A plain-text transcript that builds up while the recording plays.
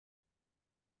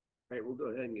All right, we'll go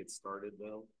ahead and get started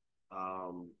though.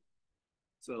 Um,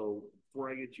 so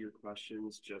before I get to your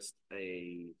questions, just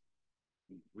a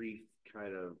brief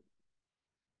kind of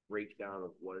breakdown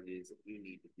of what it is that we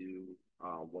need to do,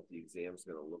 what the exam is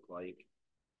going to look like.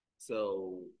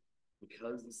 So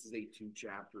because this is a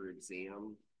two-chapter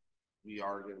exam, we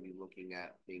are going to be looking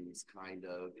at things kind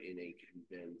of in a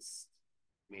condensed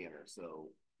manner. So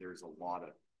there's a lot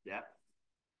of depth.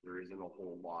 There isn't a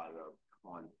whole lot of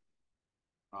content.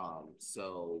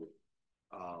 So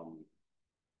um,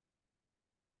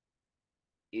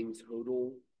 in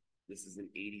total, this is an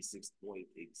 86-point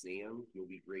exam. You'll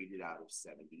be graded out of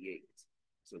 78.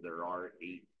 So there are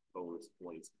 8 bonus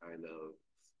points kind of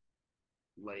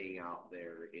laying out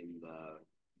there in the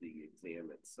exam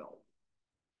itself.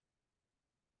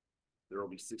 There will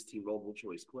be 16 multiple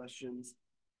choice questions.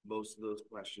 Most of those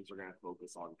questions are going to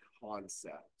focus on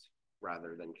concept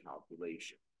rather than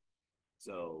calculation.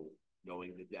 So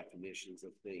knowing the definitions of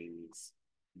things,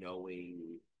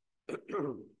 knowing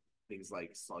things like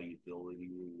solubility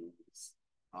rules.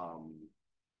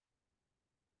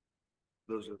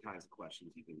 Those are the kinds of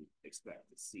questions you can expect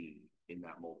to see in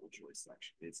that multiple choice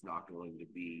section. It's not going to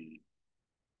be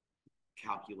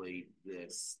calculate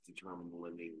this, determine the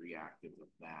limiting reactants of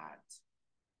that.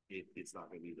 It's not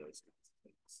going to be those kinds of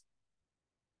things.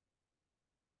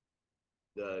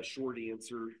 The short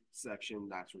answer section,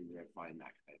 that's where you're going to find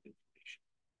that kind of information.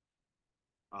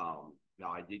 Now,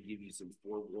 I did give you some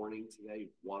forewarning today.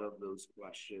 One of those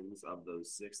questions of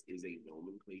those 6 is a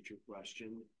nomenclature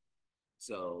question.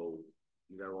 So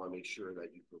you're going to want to make sure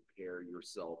that you prepare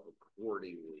yourself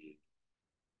accordingly,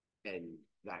 and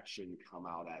that shouldn't come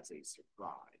out as a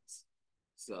surprise.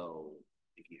 So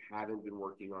if you haven't been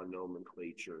working on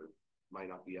nomenclature, might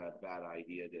not be a bad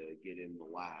idea to get in the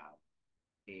lab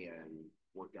and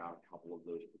work out a couple of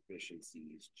those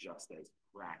proficiencies just as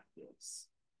practice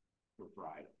for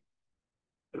Friday.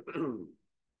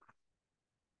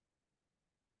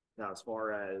 Now, as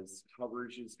far as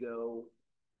coverages go,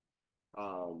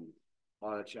 on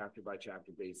a chapter by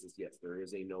chapter basis, yes, there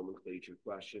is a nomenclature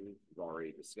question. We've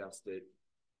already discussed it.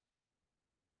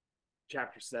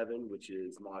 Chapter 7, which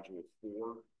is module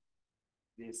 4,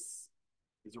 this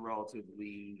is a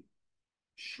relatively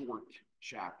short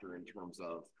chapter in terms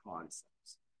of concepts.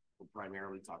 We're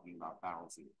primarily talking about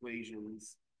balancing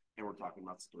equations, and we're talking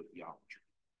about stoichiometry.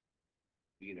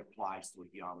 We can apply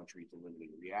stoichiometry to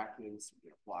limiting reactants. We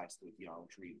can apply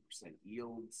stoichiometry to percent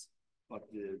yields.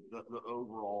 But the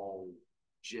overall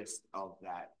gist of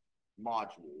that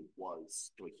module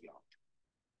was stoichiometry.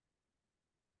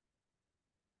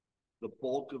 The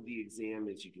bulk of the exam,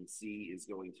 as you can see, is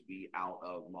going to be out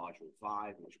of module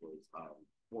 5, which was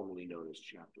formerly known as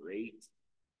chapter 8.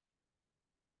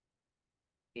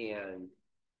 And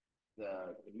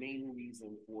the main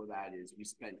reason for that is we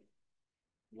spent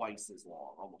twice as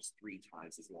long, almost 3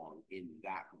 times as long in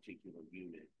that particular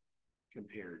unit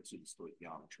compared to the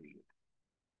stoichiometry unit.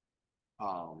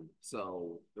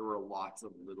 So there were lots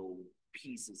of little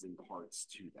pieces and parts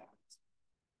to that.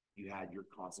 You had your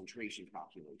concentration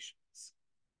calculations.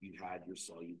 You had your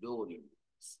solubility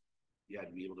rules. You had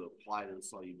to be able to apply those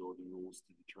solubility rules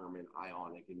to determine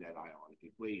ionic and net ionic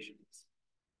equations.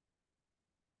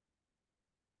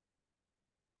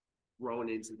 Thrown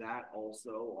into that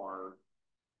also are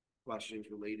questions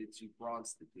related to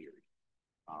Bronsted theory.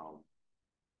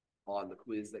 On the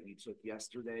quiz that you took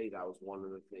yesterday, that was one of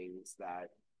the things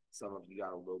that some of you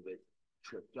got a little bit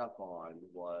tripped up on,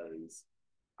 was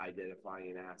identifying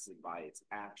an acid by its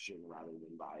action rather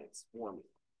than by its formula.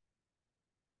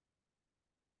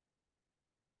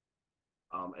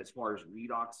 As far as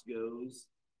redox goes,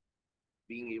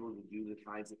 being able to do the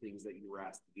kinds of things that you were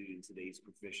asked to do in today's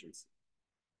proficiency,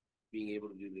 being able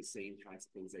to do the same kinds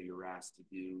of things that you were asked to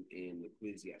do in the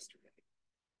quiz yesterday.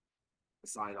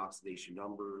 Assign oxidation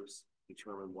numbers,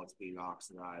 determine what's being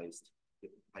oxidized,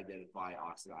 identify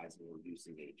oxidizing and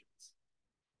reducing agents.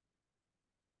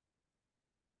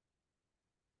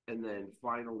 And then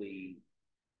finally,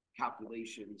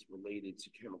 calculations related to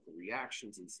chemical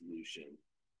reactions in solution.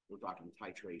 We're talking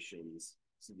titrations,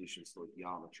 solution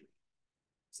stoichiometry.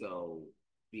 So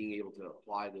being able to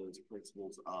apply those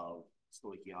principles of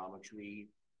stoichiometry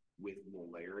with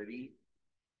molarity,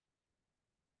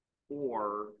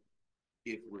 or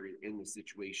if we're in the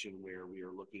situation where we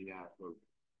are looking at a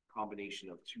combination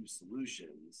of 2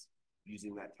 solutions,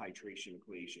 using that titration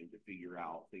equation to figure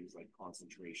out things like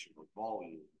concentration or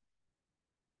volume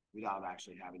without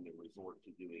actually having to resort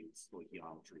to doing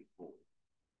stoichiometry fully.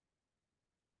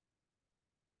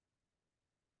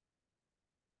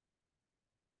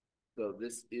 So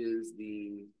this is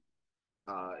the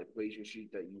equation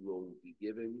sheet that you will be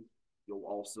given. You'll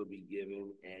also be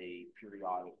given a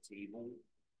periodic table.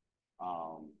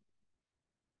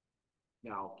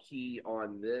 Now, key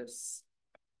on this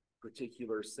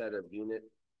particular set of unit,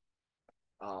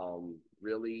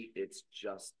 really, it's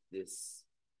just this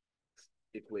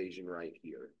equation right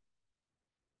here.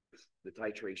 The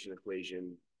titration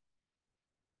equation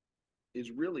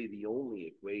is really the only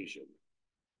equation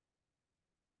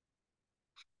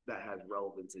that has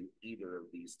relevance in either of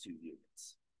these two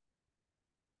units.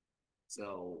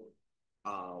 So,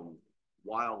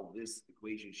 while this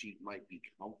equation sheet might be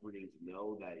comforting to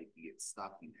know that if you get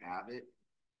stuck, you have it,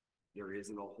 there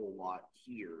isn't a whole lot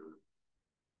here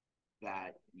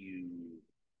that you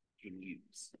can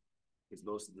use, because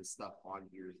most of the stuff on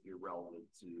here is irrelevant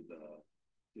to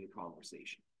the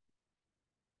conversation.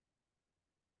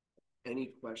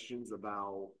 Any questions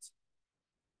about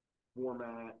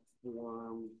format,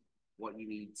 form, what you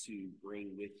need to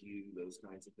bring with you, those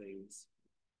kinds of things?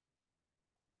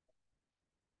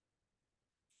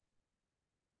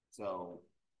 So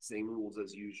same rules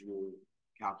as usual.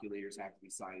 Calculators have to be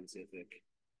scientific.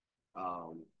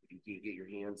 If you can't get your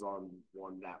hands on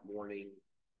one that morning,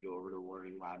 go over to the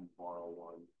Learning Lab and borrow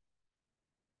one.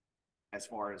 As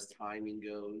far as timing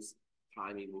goes,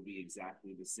 timing will be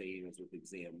exactly the same as with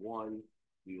exam 1.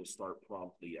 We will start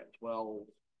promptly at 12.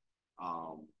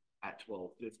 At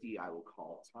 12:50, I will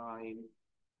call time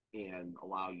and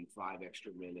allow you 5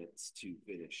 extra minutes to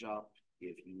finish up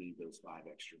if you need those 5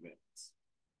 extra minutes.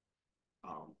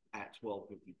 At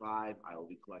 12:55, I will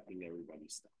be collecting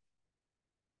everybody's stuff.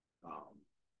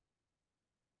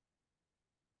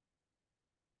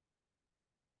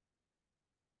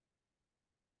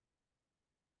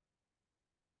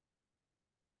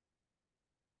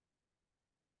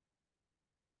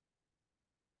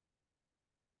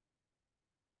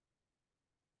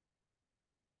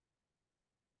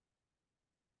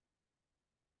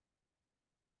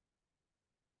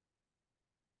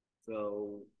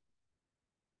 So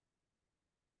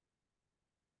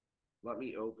let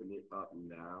me open it up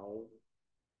now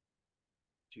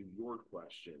to your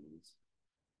questions.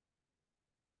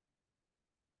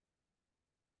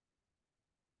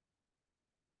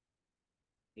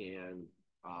 And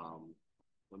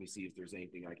let me see if there's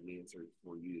anything I can answer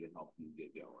for you to help you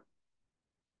get going.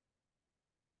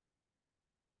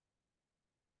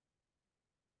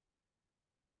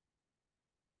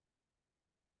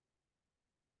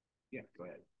 Yeah, go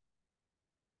ahead.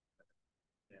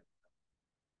 Yeah.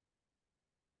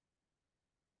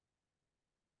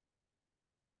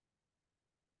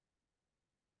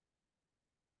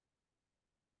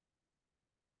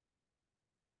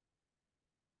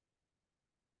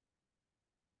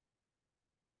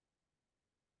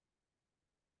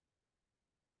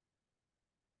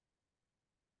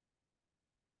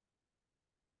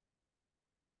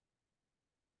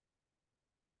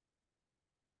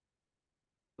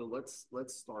 So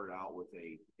let's start out with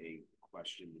a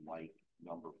question like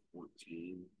number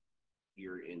 14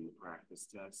 here in the practice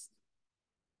test.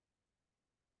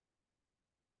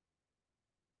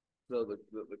 So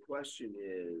the question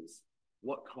is,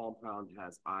 what compound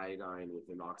has iodine with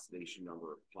an oxidation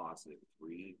number of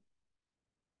 +3?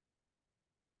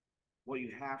 What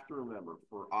you have to remember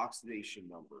for oxidation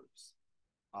numbers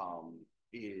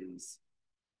is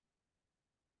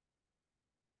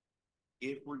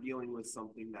if we're dealing with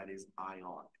something that is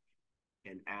ionic,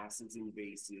 and acids and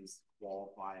bases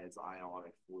qualify as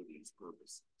ionic for these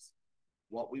purposes.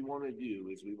 What we want to do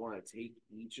is we want to take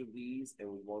each of these and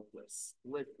we want to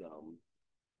split them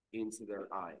into their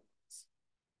ions.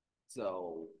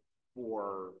 So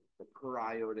for the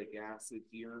periodic acid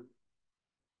here,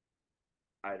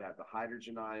 I'd have the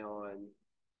hydrogen ion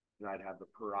and I'd have the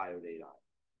periodate ion.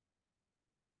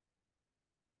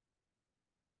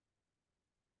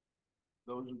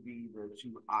 Those would be the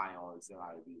 2 ions that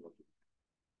I would be looking at.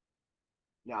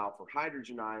 Now, for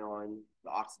hydrogen ion, the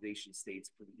oxidation state's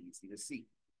pretty easy to see,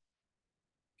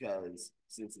 because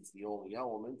since it's the only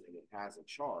element and it has a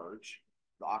charge,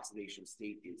 the oxidation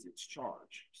state is its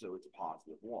charge, so it's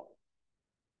 +1.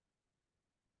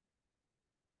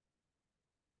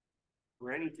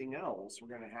 For anything else,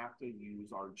 we're going to have to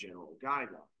use our general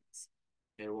guidelines.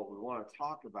 And what we want to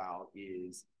talk about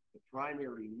is the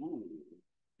primary rule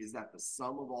is that the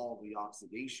sum of all the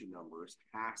oxidation numbers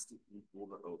has to equal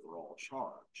the overall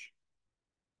charge.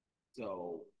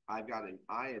 So I've got an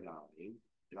iodine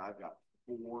and I've got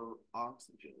 4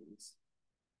 oxygens,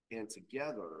 and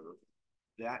together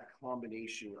that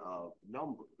combination of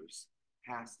numbers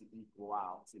has to equal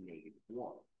out to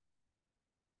 -1.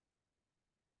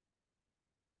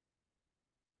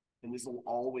 And this will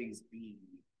always be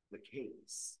the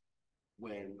case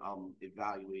when I'm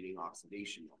evaluating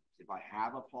oxidation numbers. If I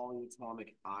have a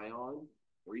polyatomic ion,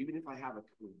 or even if I have a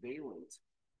covalent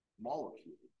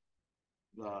molecule,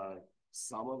 the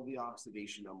sum of the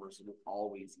oxidation numbers will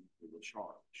always equal the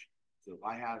charge. So if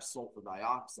I have sulfur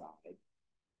dioxide,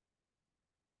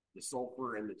 the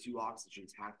sulfur and the two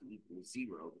oxygens have to equal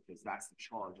 0 because that's the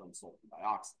charge on sulfur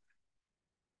dioxide.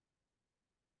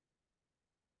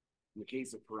 In the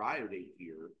case of periodate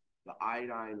here, the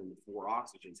iodine and the 4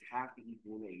 oxygens have to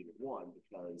equal -1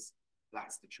 because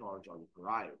that's the charge on the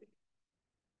periodate.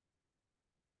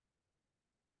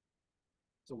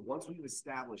 So once we've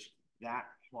established that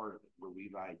part of it, where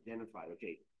we've identified,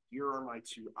 okay, here are my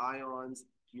 2 ions,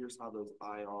 here's how those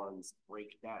ions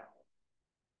break down.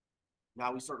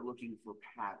 Now we start looking for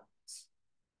patterns.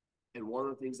 And one of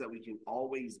the things that we can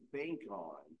always bank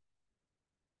on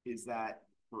is that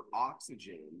for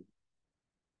oxygen,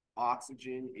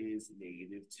 oxygen is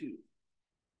 -2.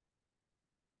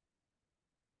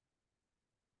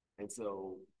 And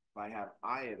so if I have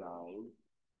iodine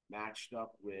matched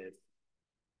up with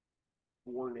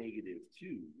 4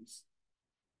 -2s,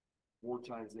 4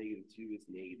 times -2 is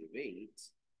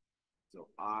 -8. So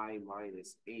I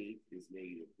minus 8 is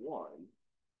 -1.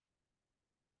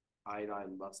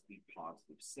 Iodine must be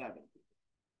 +7.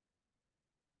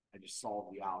 I just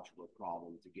solved the algebra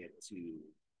problem to get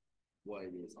to what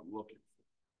it is I'm looking for.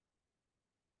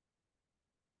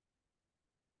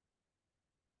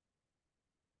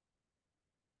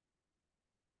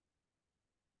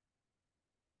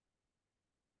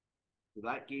 So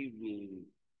that gave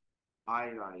me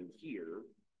iodine here.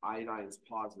 Iodine is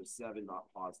 +7,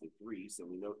 not +3, so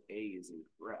we know A is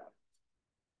incorrect.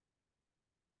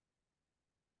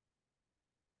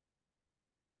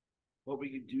 But we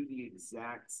could do the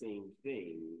exact same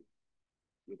thing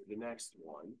with the next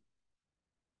one.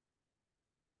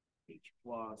 H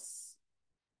plus,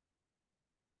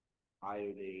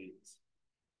 iodate,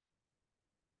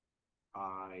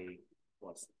 I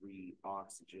plus 3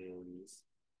 oxygens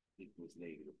equals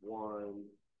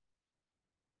 -1.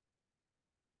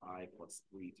 I plus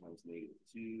 3 times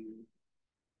 -2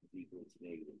 is equal to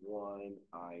 -1.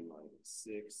 I minus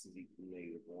 6 is equal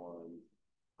to -1.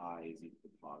 I is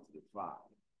equal to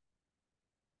 +5.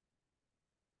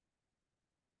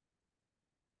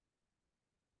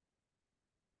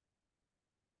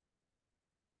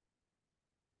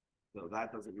 So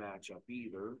that doesn't match up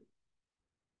either.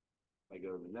 If I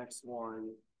go to the next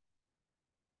one,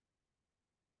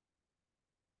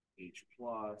 H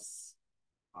plus,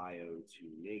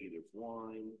 IO2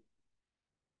 -1.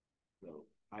 So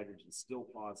hydrogen's still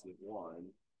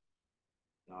 +1.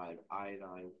 Now I have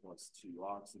iodine plus 2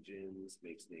 oxygens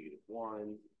makes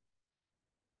 -1.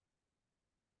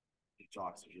 Each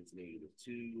oxygen's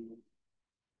 -2.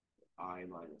 I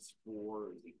minus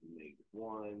 4 is equal to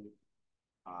 -1.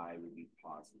 I would be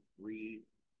 +3,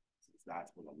 since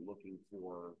that's what I'm looking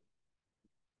for.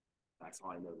 That's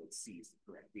how I know that C is the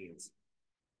correct answer.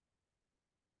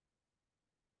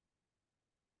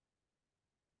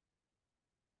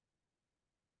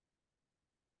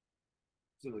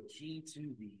 So the key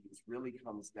to these really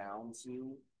comes down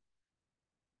to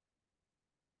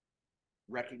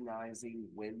recognizing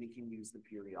when we can use the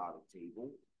periodic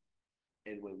table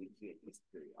and when we can't use the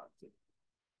periodic table.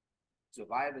 So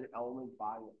if I have an element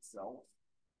by itself,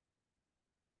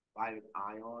 if I have an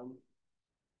ion,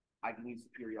 I can use the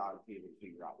periodic table to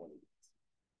figure out what it is.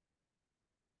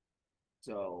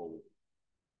 So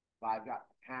if I've got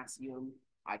potassium,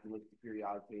 I can look at the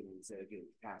periodic table and say, okay,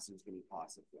 potassium is going to be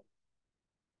 +1.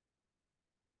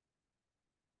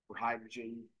 For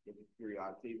hydrogen, in the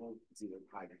periodic table, it's either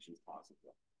hydrogen is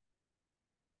 +1.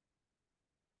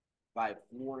 If I have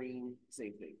fluorine,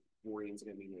 same thing. Fluorine is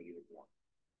going to be -1.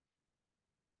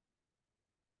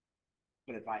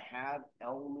 But if I have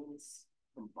elements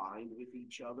combined with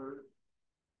each other,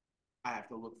 I have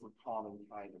to look for common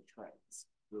kind of trends.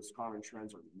 Those common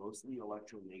trends are mostly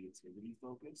electronegativity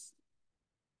focused.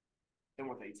 And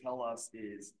what they tell us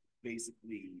is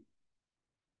basically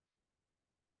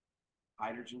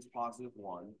hydrogen's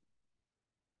 +1,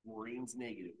 fluorine's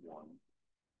 -1,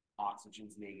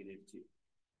 oxygen's -2.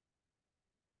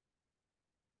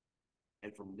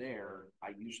 And from there, I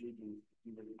usually do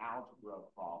an algebra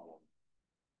problem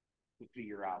to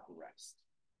figure out the rest.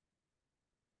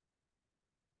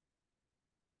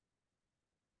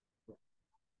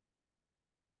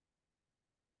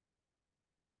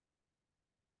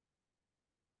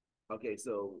 Okay,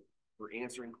 so for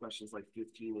answering questions like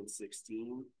 15 and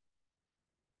 16,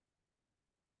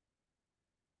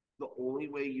 the only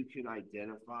way you can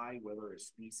identify whether a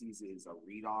species is a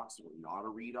redox or not a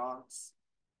redox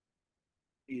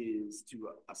is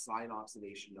to assign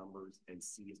oxidation numbers and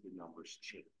see if the numbers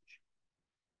change.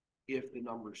 If the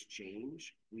numbers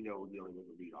change, we know we're dealing with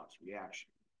a redox reaction.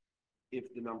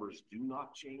 If the numbers do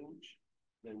not change,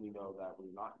 then we know that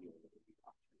we're not dealing with a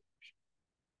redox reaction.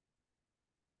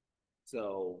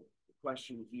 So the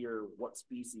question here, what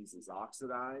species is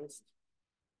oxidized?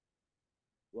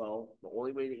 Well, the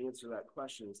only way to answer that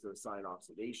question is to assign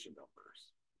oxidation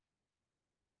numbers.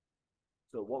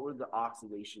 So what would the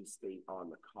oxidation state on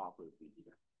the copper be?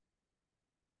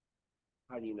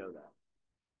 How do you know that?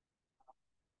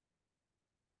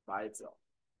 By itself,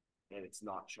 and it's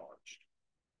not charged.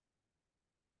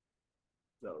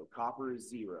 So copper is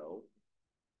 0.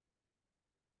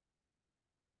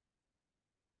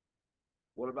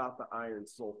 What about the iron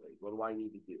sulfate? What do I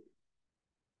need to do?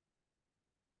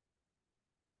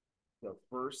 So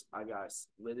first, I got to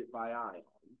split it by ion.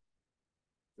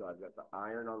 So I've got the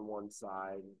iron on one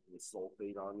side, the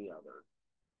sulfate on the other.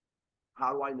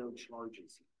 How do I know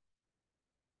charges here?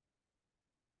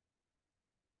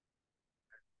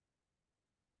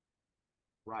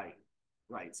 Right,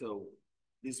 right. So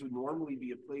this would normally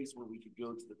be a place where we could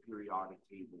go to the periodic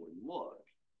table and look.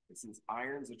 And since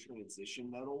iron's a transition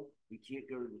metal, we can't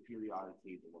go to the periodic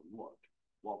table and look.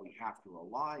 What we have to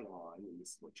rely on, and this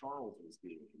is what Charles was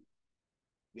doing,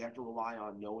 we have to rely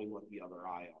on knowing what the other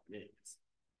ion is.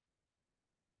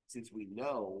 Since we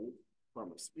know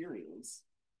from experience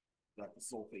that the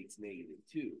sulfate's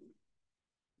 -2,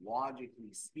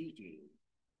 logically speaking,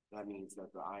 that means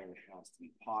that the iron has to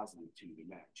be +2 to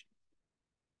match.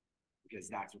 Because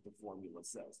that's what the formula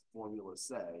says. The formula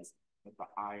says that the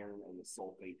iron and the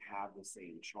sulfate have the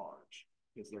same charge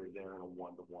because they're there in a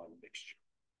 1-to-1 mixture.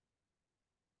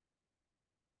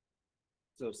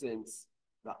 So since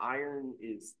the iron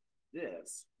is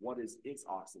this, what is its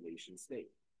oxidation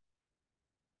state?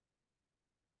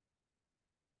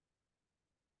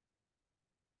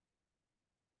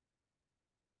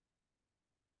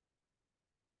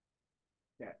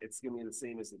 Yeah, it's going to be the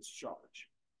same as its charge.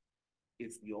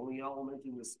 It's the only element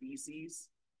in the species,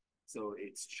 so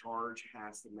its charge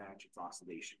has to match its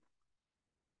oxidation.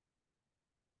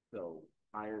 So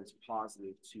iron's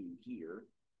 +2 here.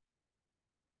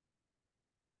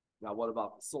 Now, what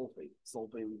about the sulfate?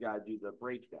 Sulfate, we got to do the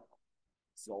breakdown.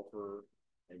 Sulfur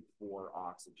and 4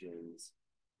 oxygens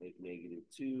make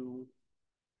 -2.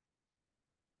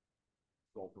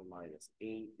 Sulfur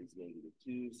 -8 is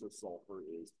 -2, so sulfur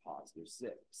is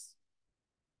 +6.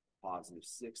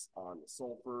 +6 on the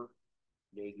sulfur,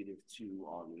 -2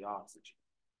 on the oxygen.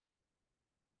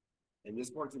 And this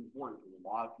part's important because a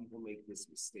lot of people make this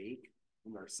mistake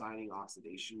when they're assigning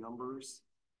oxidation numbers.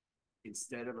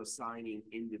 Instead of assigning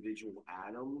individual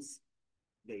atoms,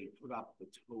 they put up the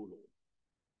total.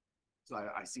 So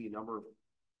I see a number of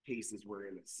cases where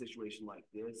in a situation like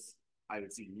this, I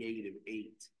would see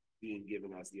 -8 being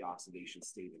given as the oxidation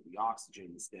state of the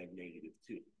oxygen instead of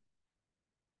 -2.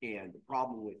 And the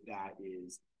problem with that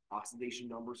is oxidation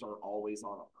numbers are always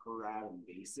on a per atom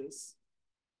basis.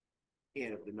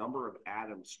 And if the number of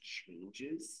atoms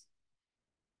changes,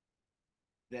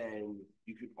 then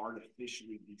you could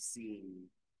artificially be seeing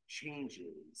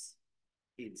changes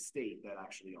in state that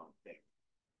actually aren't there.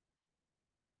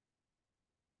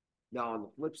 Now, on the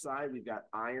flip side, we've got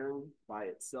iron by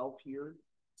itself here.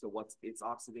 So what's its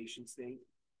oxidation state?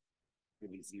 It's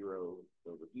going to be 0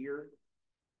 over here.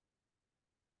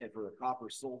 And for the copper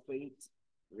sulfate,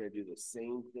 we're going to do the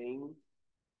same thing.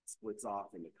 It splits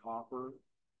off into copper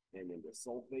and into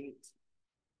sulfate.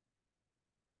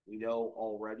 We know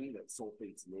already that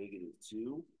sulfate's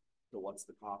 -2. So what's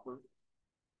the copper?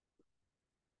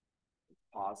 It's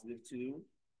 +2.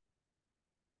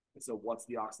 And so what's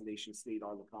the oxidation state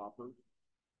on the copper?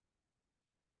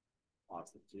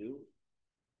 +2.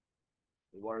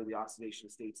 And what are the oxidation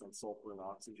states on sulfur and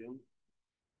oxygen?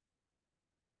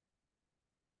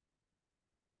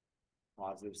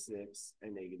 +6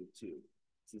 and -2.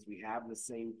 Since we have the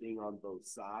same thing on both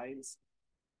sides,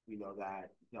 we know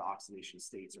that the oxidation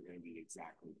states are going to be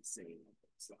exactly the same on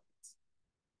both sides.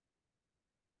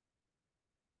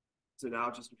 So now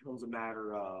it just becomes a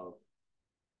matter of,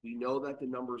 we know that the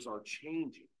numbers are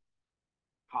changing.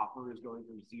 Copper is going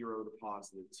from 0 to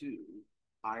 +2.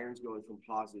 Iron's going from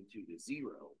 +2 to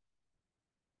 0.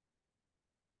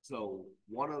 So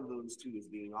one of those two is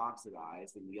being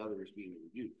oxidized and the other is being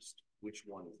reduced. Which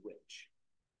one is which?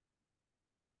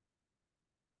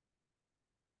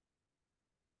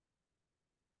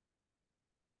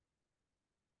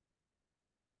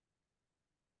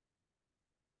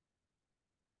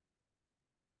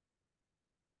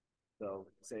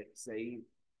 So say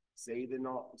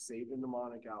the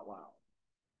mnemonic out loud.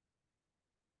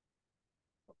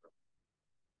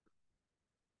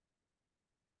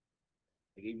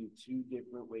 I gave you two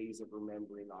different ways of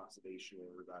remembering oxidation and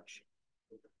reduction.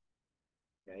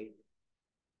 Okay?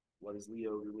 What does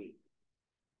Leoder mean?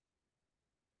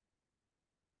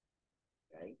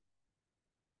 Okay?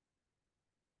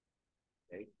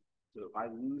 Okay? So if I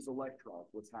lose electrons,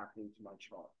 what's happening to my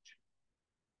charge?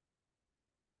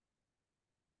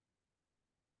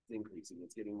 It's increasing.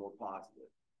 It's getting more positive.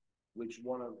 Which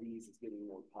one of these is getting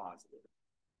more positive?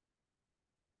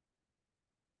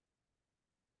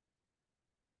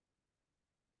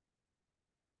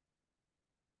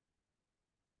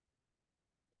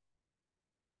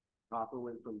 Copper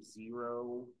went from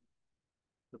 0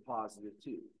 to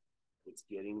 +2. It's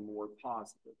getting more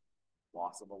positive.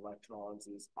 Loss of electrons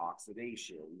is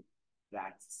oxidation.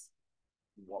 That's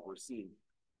what we're seeing.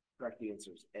 Correct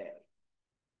answer is A.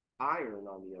 Iron,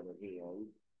 on the other hand,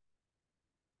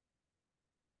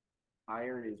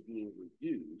 iron is being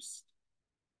reduced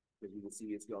because we can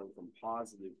see it's going from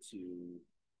positive to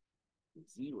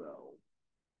 0.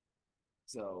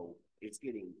 So it's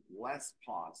getting less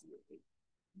positive,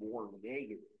 more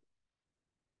negative.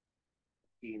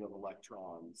 Gain of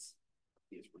electrons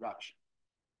is reduction.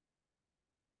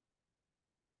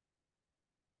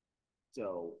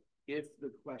 So if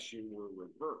the question were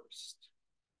reversed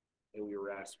and we were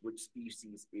asked which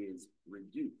species is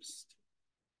reduced,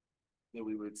 then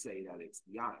we would say that it's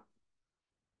the iron.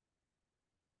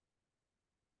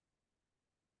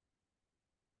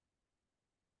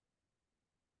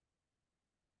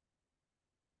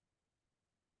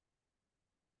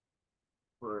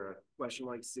 For a question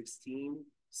like 16,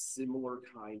 similar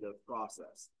kind of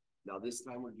process. Now, this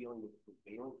time we're dealing with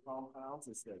covalent compounds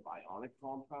instead of ionic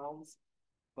compounds,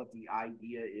 but the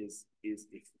idea is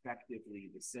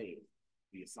effectively the same.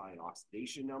 We assign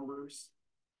oxidation numbers,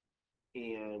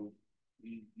 and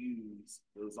we use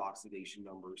those oxidation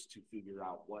numbers to figure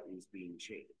out what is being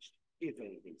changed, if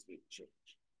anything's being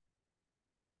changed.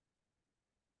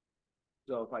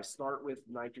 So if I start with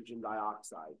nitrogen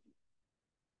dioxide,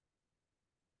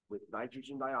 with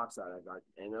nitrogen dioxide, I've got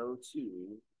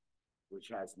NO2, which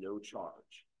has no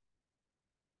charge.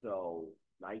 So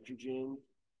nitrogen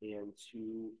and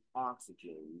 2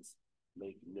 oxygens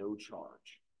make no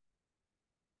charge.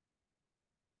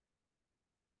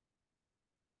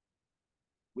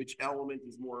 Which element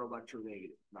is more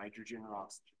electronegative, nitrogen or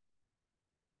oxygen?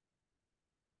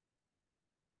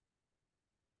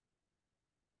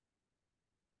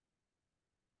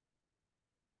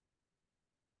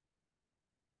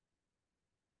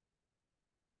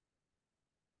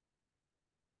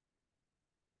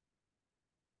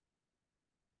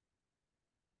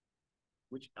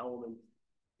 Which element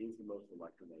is the most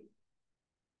electronegative?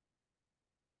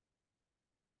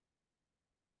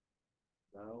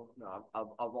 No,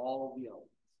 of all the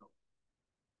elements. So,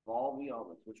 of all the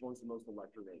elements, which one's the most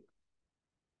electronegative?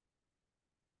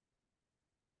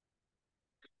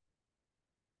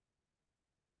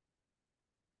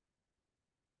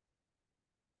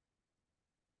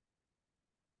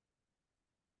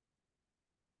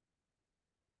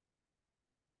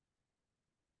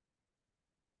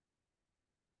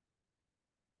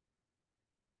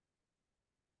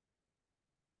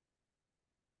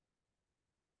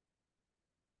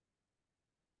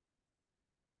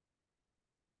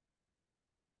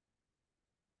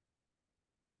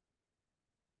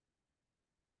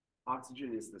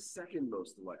 Oxygen is the second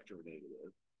most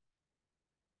electronegative.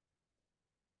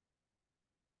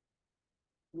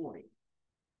 Fluorine.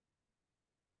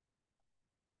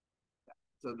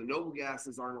 So the noble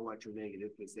gases aren't electronegative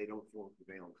because they don't form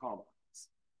covalent compounds.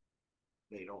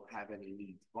 They don't have any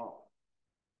need to bond.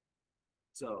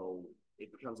 So it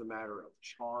becomes a matter of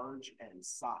charge and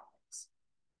size.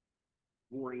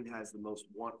 Fluorine has the most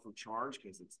want for charge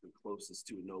because it's the closest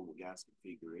to a noble gas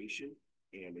configuration,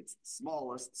 and it's the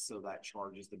smallest, so that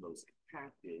charge is the most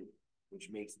compacted, which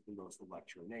makes it the most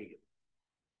electronegative.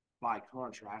 By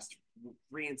contrast,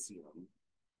 francium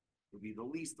would be the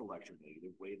least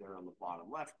electronegative, way there on the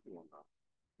bottom left corner,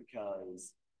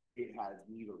 because it has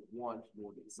neither want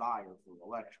nor desire for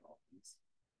electrons,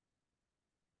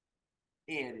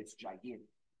 and it's gigantic.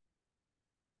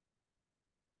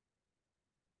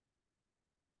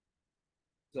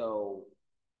 So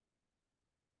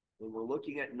when we're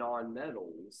looking at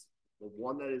non-metals, the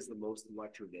one that is the most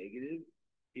electronegative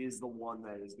is the one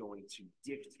that is going to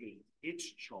dictate its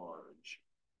charge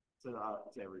to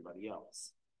everybody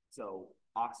else. So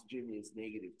oxygen is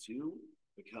 -2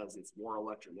 because it's more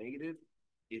electronegative.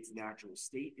 Its natural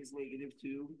state is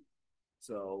 -2.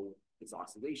 So its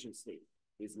oxidation state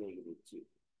is -2.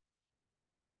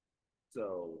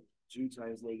 So 2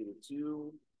 times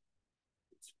 -2,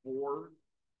 it's 4.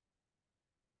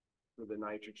 for the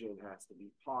nitrogen has to be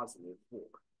positive 4.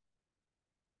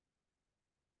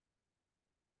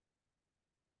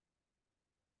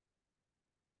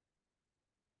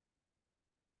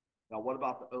 Now, what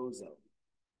about the ozone?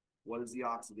 What is the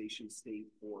oxidation state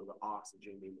for the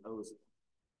oxygen in ozone?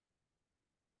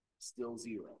 Still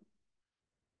 0.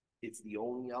 It's the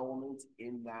only element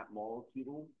in that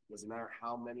molecule. Doesn't matter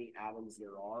how many atoms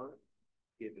there are.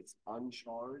 If it's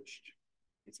uncharged,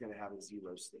 it's going to have a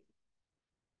 0 state.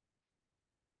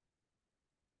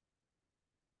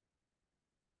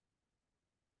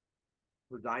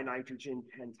 For dinitrogen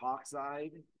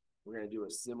pentoxide, we're going to do a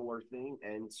similar thing.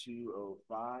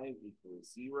 N2O5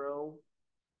 equals 0.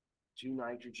 2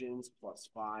 nitrogens plus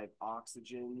 5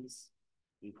 oxygens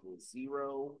equals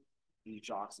 0. Each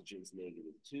oxygen's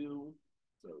 -2.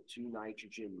 So 2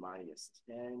 nitrogen minus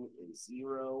 10 is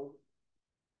 0.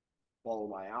 Follow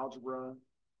my algebra.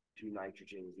 2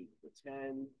 nitrogen is equal to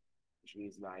 10, which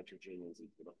means nitrogen is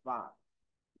equal to 5.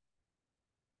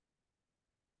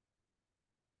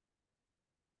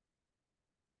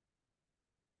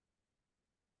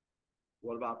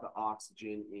 What about the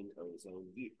oxygen in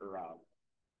ozone here, or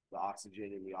the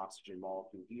oxygen in the oxygen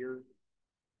molecule here?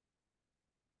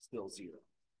 Still 0.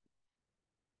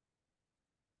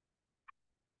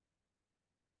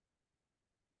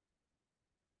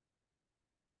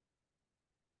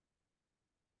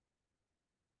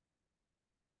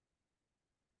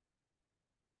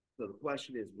 So the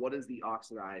question is, what is the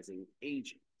oxidizing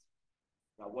agent?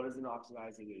 Now, what does an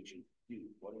oxidizing agent do?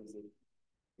 What is it?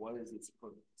 What is its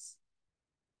purpose?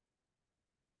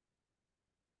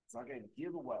 It's not going to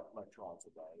give electrons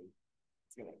away.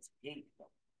 It's going to take them.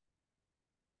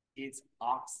 It's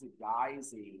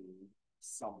oxidizing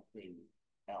something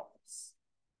else.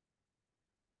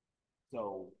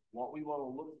 So what we want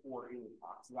to look for in an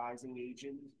oxidizing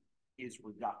agent is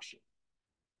reduction.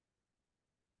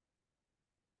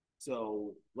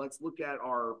 So let's look at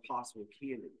our possible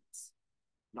candidates.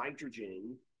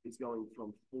 Nitrogen is going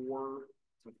from 4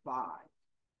 to 5.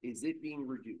 Is it being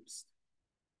reduced?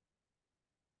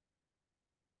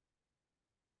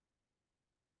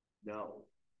 No,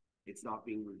 it's not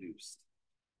being reduced.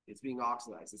 It's being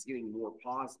oxidized. It's getting more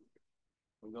positive.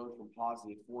 I'm going from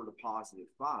 +4 to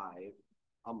 +5.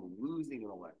 I'm losing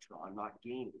an electron, I'm not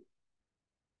gaining.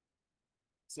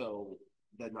 So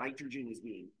the nitrogen is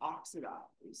being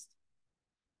oxidized,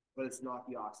 but it's not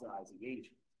the oxidizing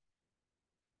agent.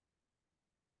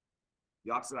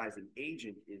 The oxidizing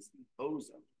agent is the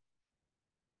ozone.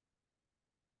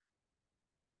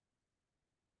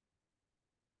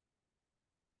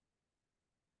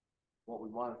 What we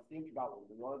want to think about, what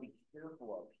we want to be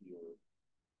careful of here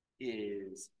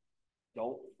is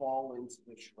don't fall into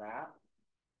the trap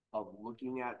of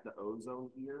looking at the ozone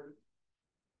here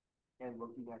and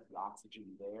looking at the oxygen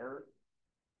there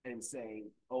and saying,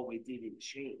 oh, it didn't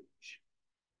change.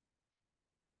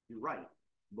 You're right.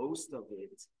 Most of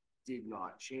it did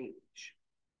not change.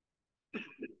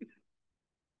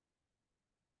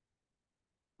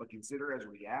 But consider as a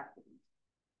reactant,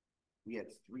 we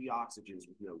had 3 oxygens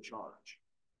with no charge.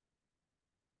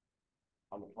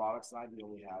 On the product side, we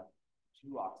only have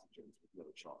 2 oxygens with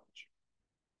no charge.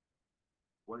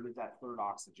 Where did that 3rd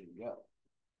oxygen go?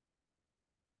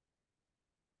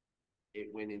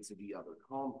 It went into the other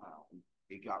compound.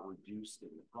 It got reduced in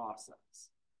the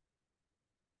process.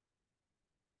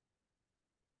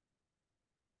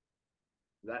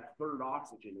 That 3rd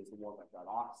oxygen is the one that got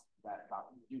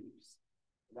reduced.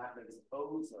 And that makes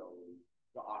ozone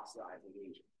the oxidizing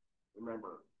agent.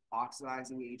 Remember,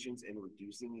 oxidizing agents and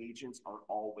reducing agents are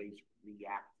always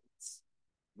reactants,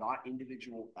 not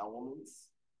individual elements,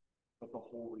 but the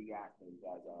whole reactant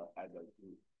as a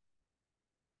group.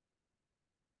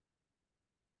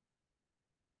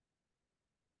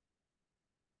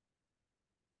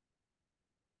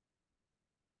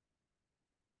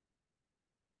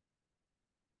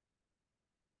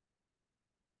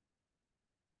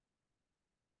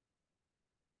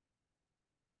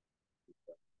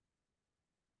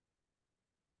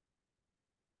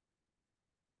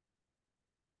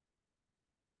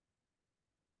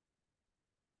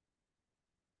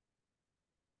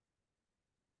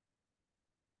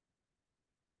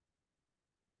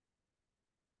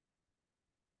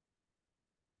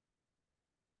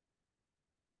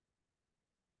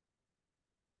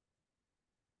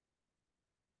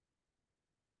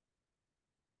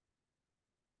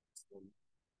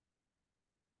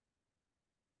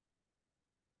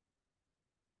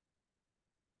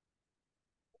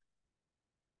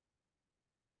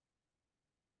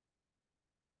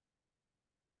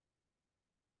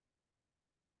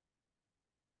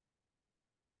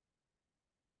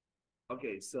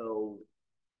 Okay, so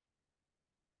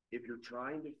if you're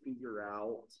trying to figure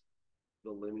out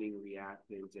the limiting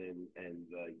reactant and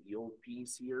the yield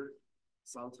piece here,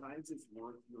 sometimes it's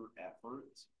worth your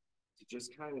effort to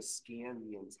just kind of scan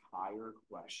the entire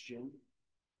question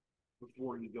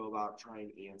before you go about trying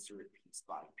to answer it piece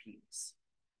by piece.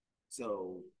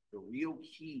 So the real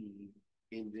key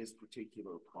in this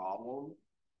particular problem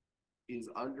is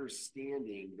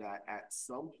understanding that at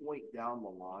some point down the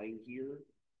line here,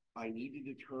 I need to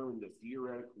determine the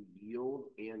theoretical yield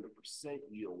and the percent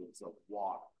yields of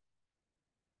water.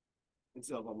 And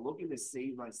so if I'm looking to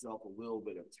save myself a little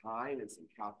bit of time and some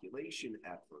calculation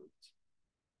effort,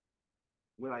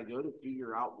 when I go to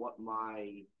figure out what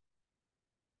my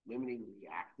limiting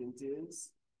reactant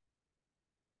is,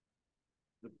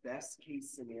 the best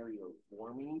case scenario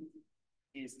for me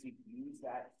is to use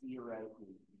that theoretical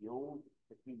yield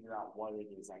to figure out what it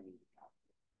is I need to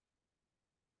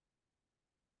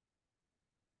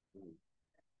calculate.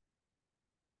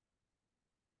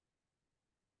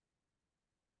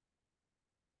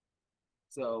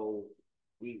 So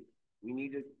we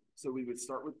need to, so we would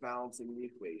start with balancing the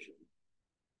equation.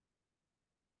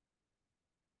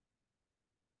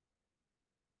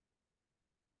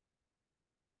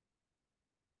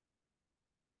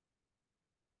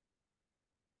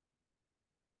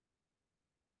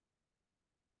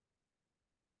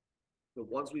 So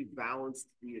once we've balanced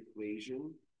the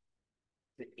equation,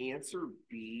 to answer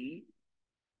B,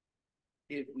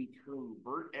 if we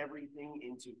convert everything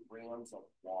into grams of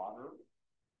water,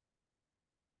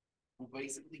 we'll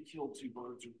basically kill two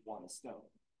birds with one stone.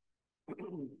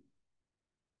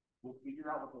 We'll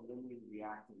figure out what the limiting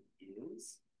reactant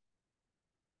is,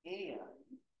 and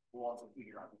we'll also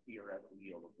figure out the theoretical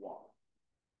yield of water.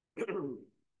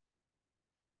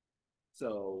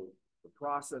 So the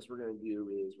process we're going to do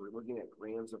is we're looking at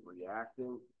grams of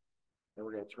reactant, and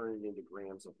we're going to turn it into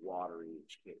grams of water in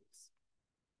each case.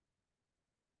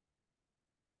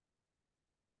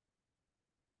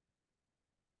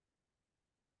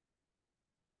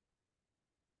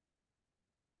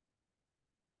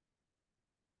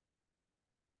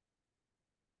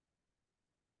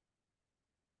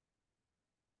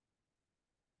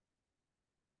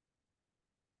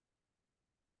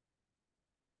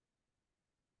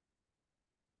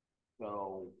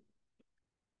 So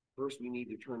first we need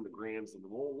to turn the grams into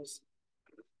moles.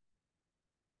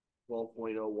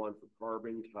 12.01 for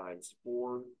carbon times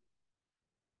 4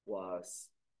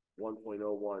 plus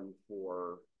 1.01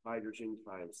 for hydrogen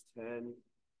times 10,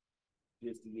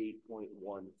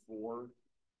 58.14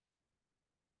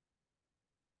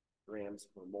 grams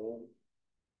per mole.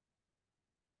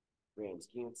 Grams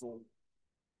cancel.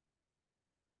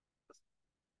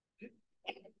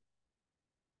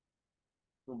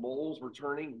 For moles, we're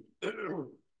turning the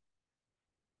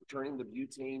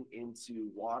butane into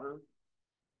water.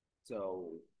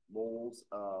 So moles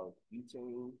of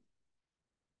butane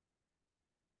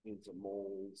into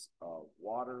moles of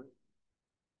water.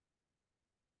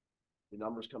 The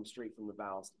numbers come straight from the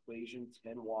balanced equation,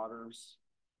 10 waters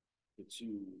to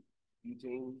 2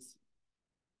 butanes.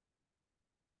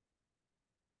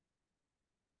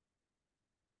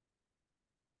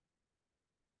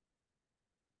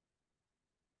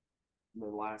 And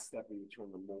then last step, we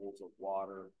turn the moles of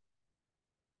water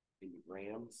into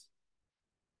grams.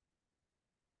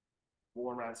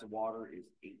 Molar mass of water is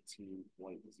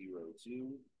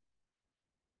 18.02.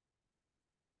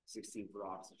 16 for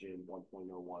oxygen, 1.01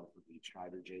 for each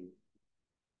hydrogen.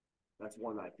 That's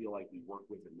one that I feel like we work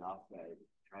with enough that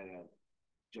kind of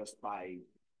just by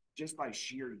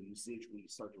sheer usage, we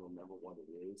start to remember what it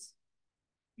is.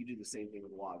 You do the same thing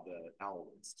with a lot of the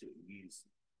elements too. You use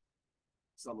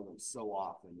some of them so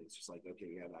often, it's just like,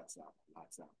 okay, yeah, that's that one,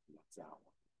 that's that one, that's that one.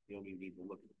 You don't even need to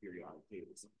look at the periodic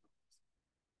table sometimes.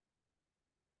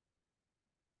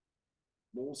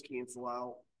 Moles cancel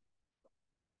out.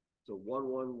 So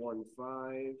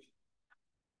 1115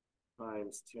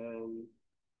 times 10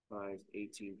 times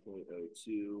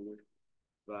 18.02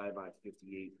 divided by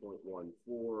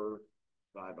 58.14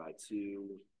 divided by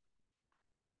 2.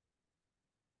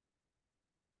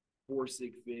 4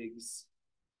 sig figs,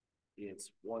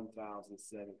 it's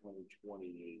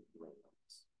 1,728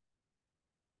 grams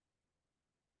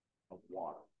of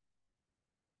water.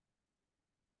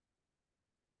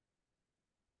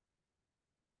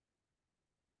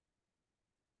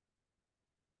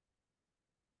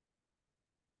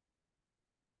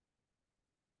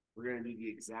 We're going to do the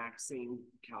exact same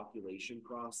calculation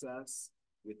process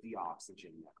with the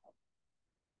oxygen now.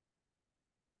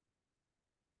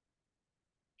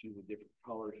 Choose a different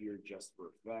color here just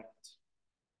for effect.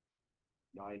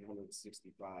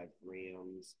 965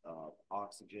 grams of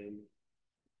oxygen.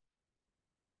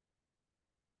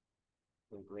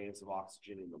 and grams of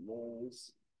oxygen in the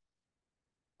moles.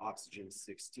 Oxygen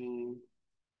 16.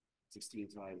 16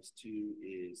 times 2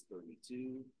 is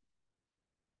 32.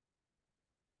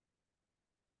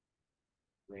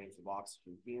 Grams of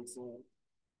oxygen cancel.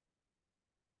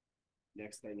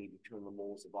 Next, I need to turn the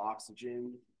moles of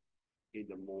oxygen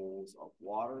into moles of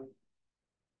water.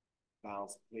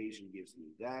 Balanced equation gives me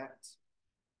that.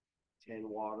 10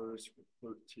 waters for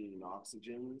 13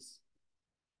 oxygens.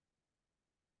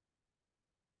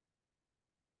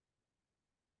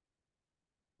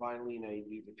 Finally, now you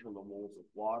need to turn the moles of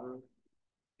water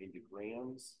into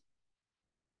grams.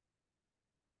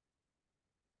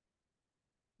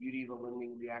 Beauty of a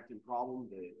limiting reactant problem,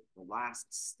 the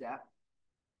last step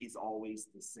is always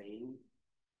the same,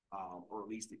 or at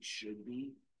least it should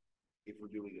be if we're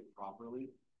doing it properly.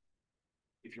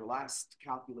 If your last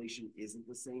calculation isn't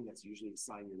the same, that's usually a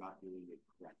sign you're not doing it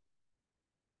correctly,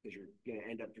 because you're going to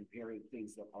end up comparing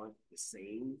things that aren't the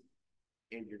same,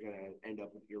 and you're going to end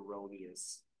up with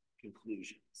erroneous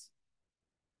conclusions.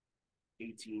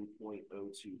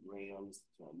 18.02 grams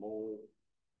to a mole.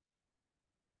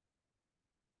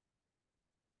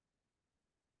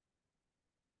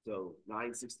 So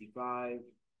 965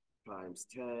 times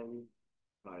 10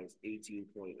 times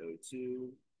 18.02,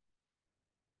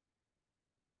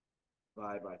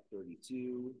 divide by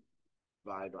 32,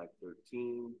 divide by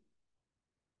 13.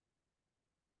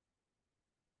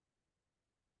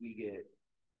 We get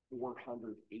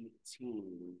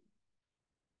 418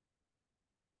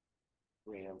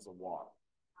 grams of water.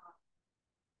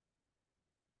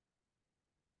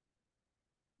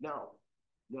 No,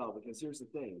 because here's the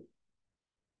thing.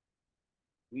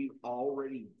 We've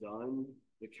already done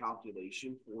the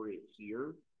calculation for it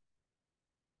here.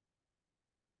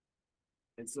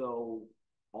 And so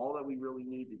all that we really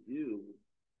need to do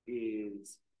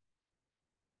is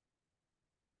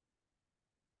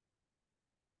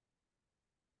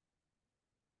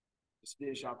just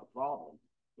finish out the problem.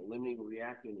 The limiting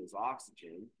reactant is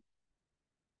oxygen.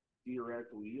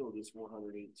 Theoretical yield is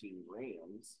 418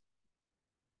 grams.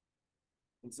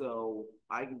 And so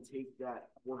I can take that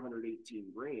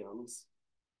 418 grams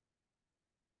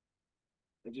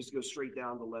and just go straight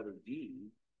down to letter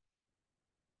D.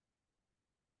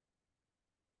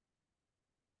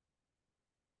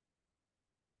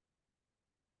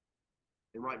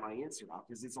 And write my answer out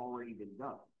because it's already been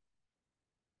done.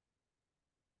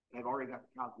 I've already got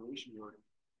the calculation work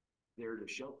there to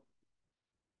show.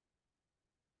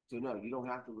 So no, you don't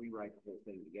have to rewrite the whole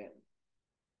thing again.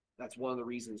 That's one of the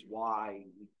reasons why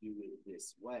we do it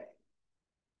this way.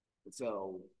 And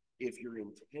so if you're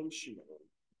intentional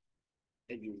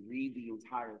and you read the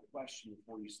entire question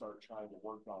before you start trying to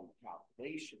work on the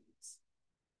calculations,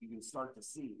 you can start to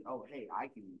see, oh, hey, I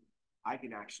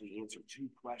can actually answer two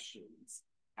questions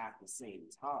at the same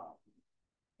time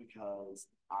because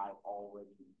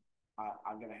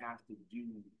I'm going to have to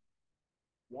do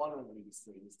one of these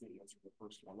things to answer the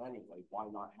first one anyway. Why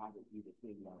not have it be the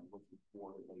thing that I'm looking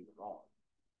for later on?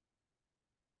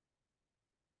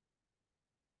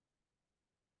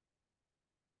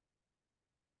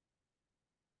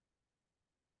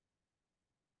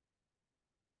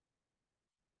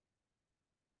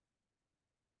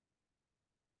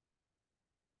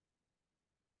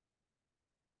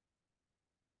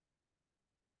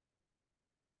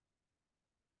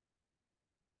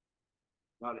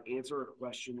 Now, to answer a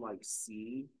question like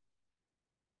C,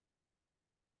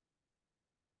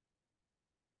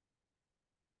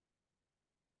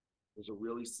 there's a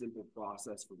really simple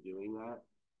process for doing that.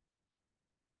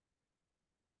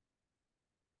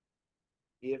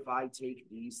 If I take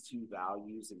these two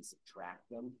values and subtract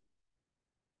them,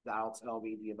 that'll tell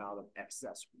me the amount of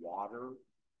excess water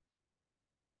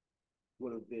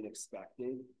would have been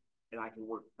expected, and I can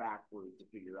work backward to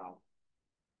figure out,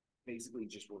 basically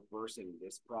just reversing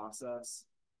this process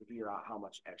to figure out how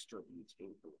much extra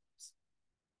butane there was.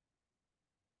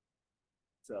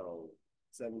 So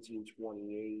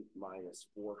 1728 minus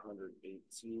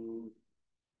 418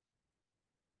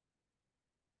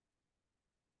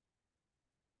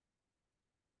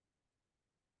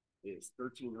 is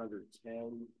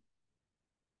 1,310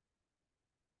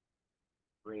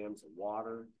 grams of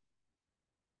water.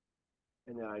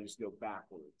 And then I just go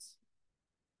backwards.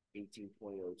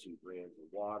 18.02 grams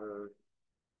of water,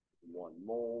 1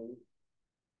 mole.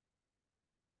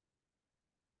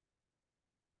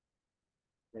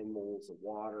 10 moles of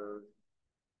water,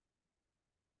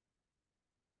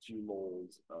 2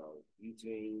 moles of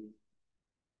butane,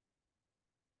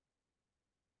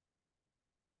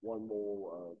 1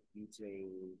 mole of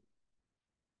butane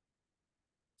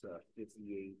to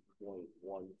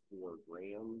 58.14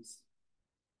 grams.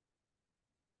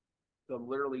 So I'm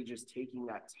literally just taking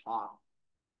that top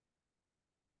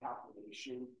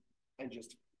calculation and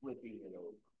just flipping it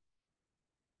over.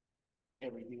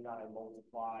 Everything that I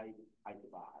multiplied, I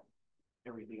divide.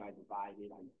 Everything I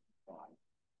divided, I multiply.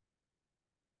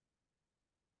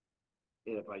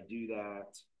 And if I do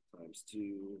that times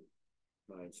 2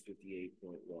 times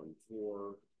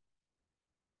 58.14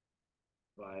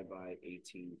 divided by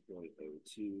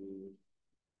 18.02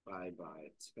 divided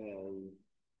by 10,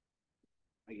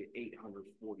 I get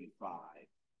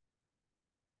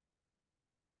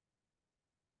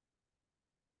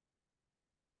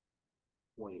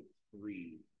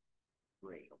 845.3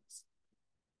 grams.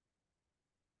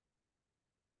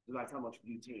 So that's how much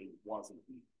butane wasn't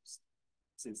used,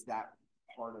 since that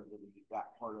part of the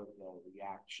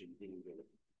reaction didn't get a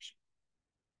reaction.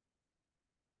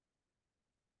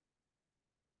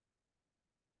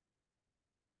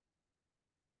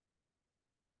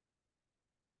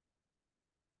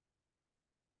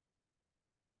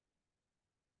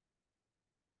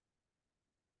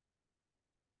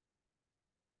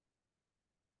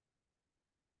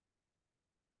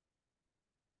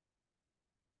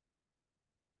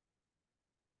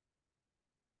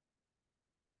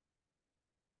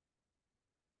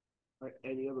 All right,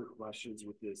 any other questions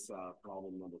with this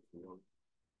problem number 4?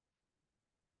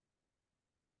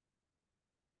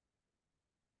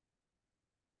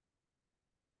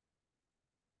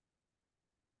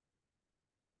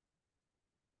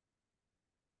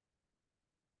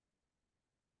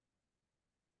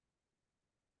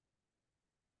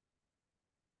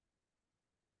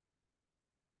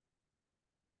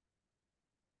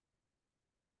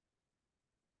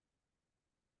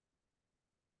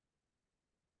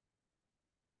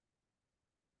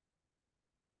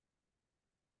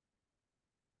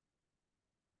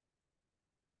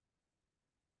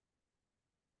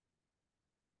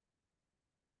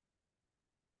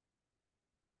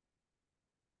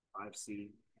 Five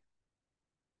C.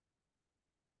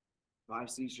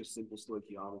 5C is just simple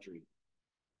stoichiometry.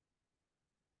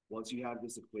 Once you have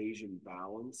this equation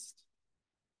balanced,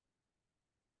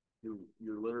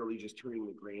 you're literally just turning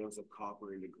the grams of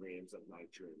copper into grams of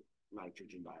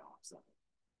nitrogen dioxide.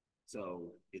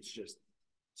 So it's just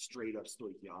straight up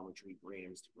stoichiometry,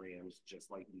 grams to grams,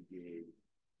 just like we did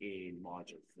in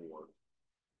module 4.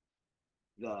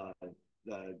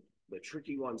 The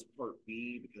tricky one's part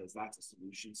B, because that's a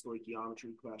solution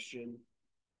stoichiometry question,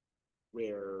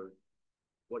 where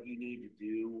what you need to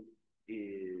do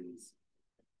is,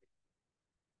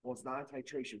 well, it's not a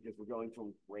titration because we're going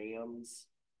from grams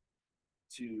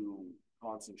to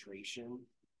concentration.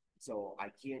 So I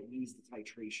can't use the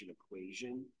titration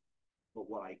equation, but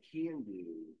what I can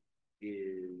do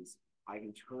is I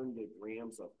can turn the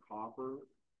grams of copper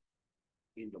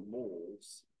into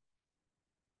moles,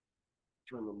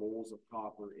 turn the moles of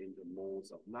copper into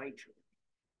moles of nitric.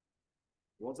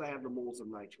 Once I have the moles of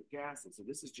nitric acid, so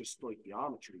this is just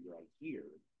stoichiometry right here.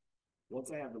 Once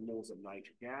I have the moles of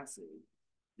nitric acid,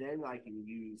 then I can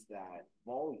use that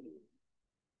volume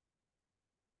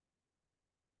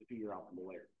to figure out the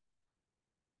molarity.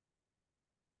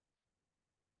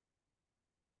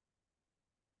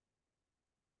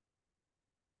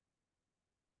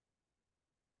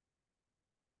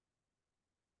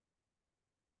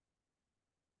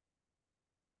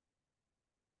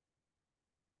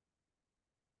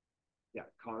 Yeah,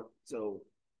 so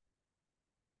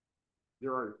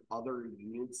there are other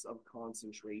units of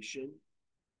concentration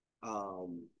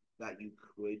that you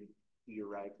could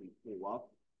theoretically pull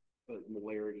up, but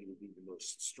molarity would be the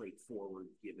most straightforward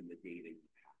given the data you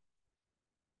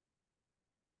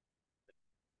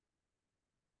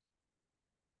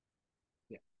have.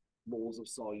 Yeah, moles of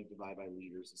solute divided by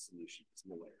liters of solution is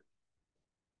molarity.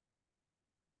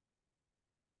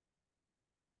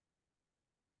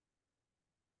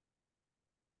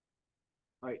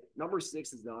 All right, number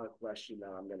 6 is not a question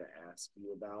that I'm going to ask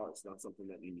you about. It's not something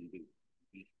that you need to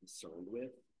be concerned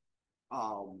with.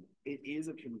 It is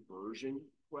a conversion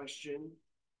question.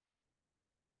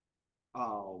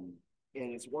 And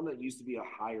it's one that used to be a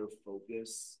higher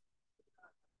focus.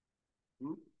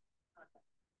 Hmm?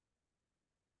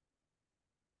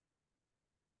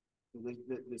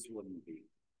 This wouldn't be.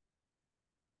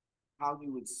 How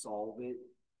you would solve it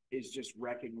is just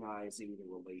recognizing the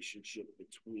relationship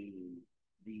between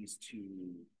these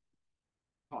two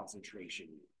concentration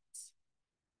units.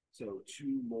 So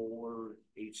 2 molar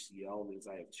HCl means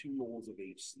I have 2 moles of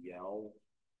HCl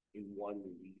in 1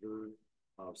 liter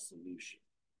of solution.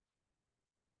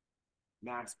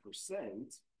 Mass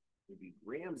percent would be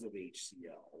grams of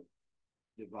HCl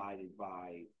divided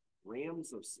by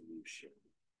grams of solution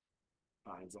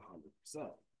times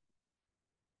 100%.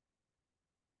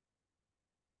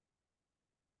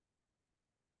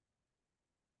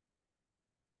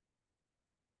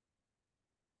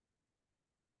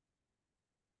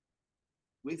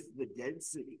 with the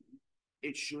density,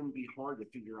 it shouldn't be hard to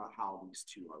figure out how these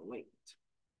two are linked.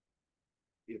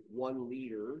 If 1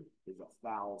 liter is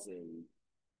 1,000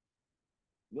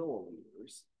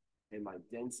 milliliters and my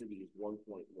density is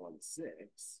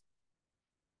 1.16,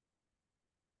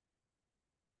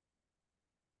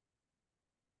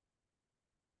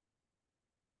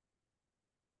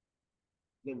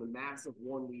 then the mass of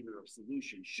 1 liter of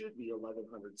solution should be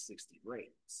 1,160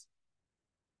 grams.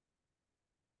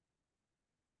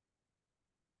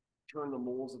 Turn the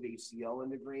moles of HCl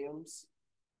into grams.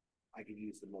 I could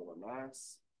use the molar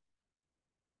mass.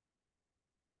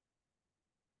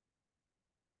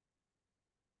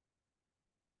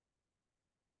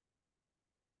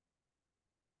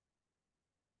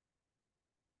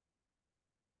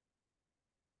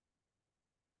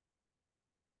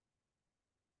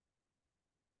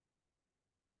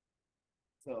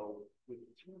 So with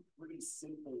 2 pretty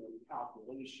simple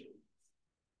calculations,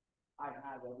 I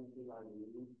have everything I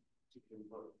need to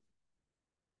convert.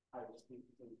 I just need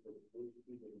to take the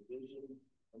division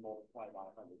and multiply by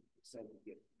 100% to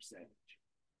get the percentage.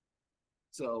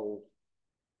 So,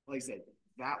 like I said,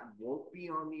 that won't be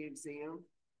on the exam.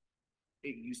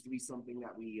 It used to be something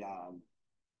that we,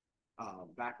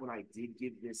 back when I did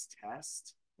give this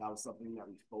test, that was something that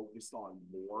we focused on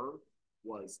more,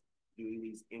 was doing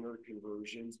these inner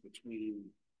conversions between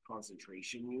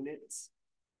concentration units.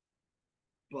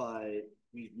 But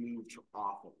we've moved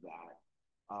off of that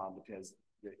because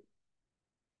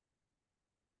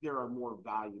there are more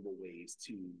valuable ways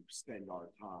to spend our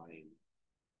time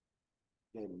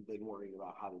than worrying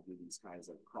about how to do these kinds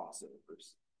of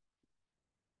crossovers.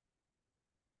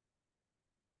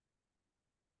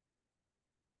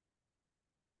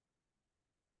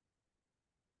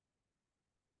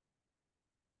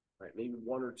 All right, maybe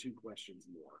 1 or 2 questions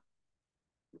more.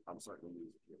 I'm starting to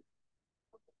lose it here.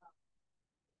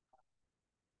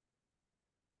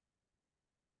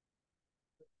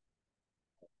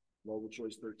 Multiple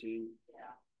choice 13. Yeah.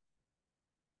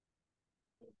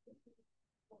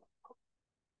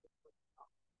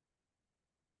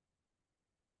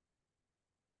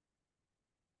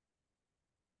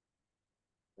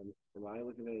 Am I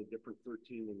looking at a different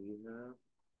 13 than you have?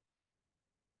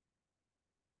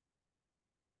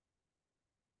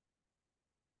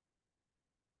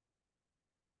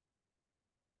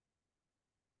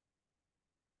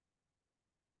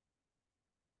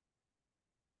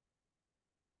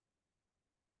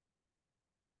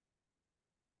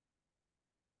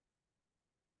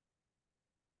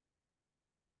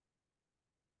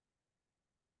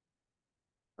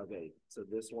 Okay, so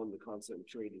this one, the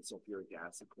concentrated sulfuric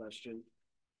acid question.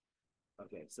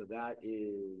 Okay, so that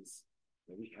is,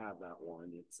 we have that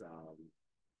one. It's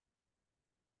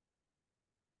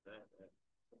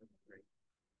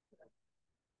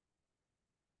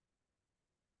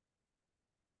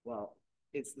well,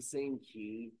 it's the same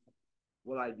key.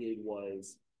 What I did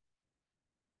was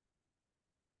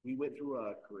we went through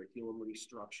a curriculum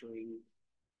restructuring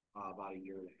about 1.5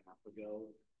 years ago.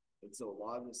 And so a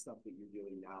lot of the stuff that you're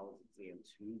doing now is exam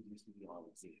 2 used to be on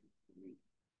exam 3.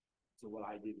 So what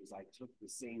I did was I took the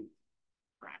same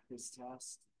practice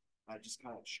test, I just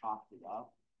kind of chopped it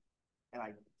up, and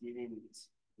I didn't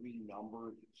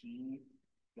renumber the key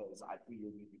because I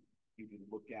figured you could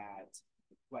look at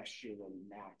the question and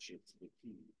match it to the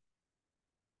key.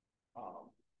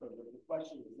 But the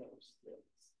question is never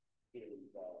sticks in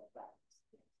the practice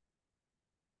test.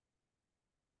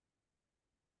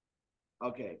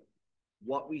 Okay,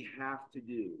 what we have to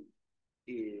do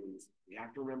is we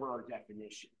have to remember our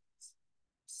definitions.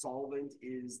 Solvent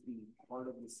is the part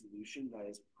of the solution that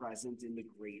is present in the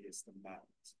greatest amount.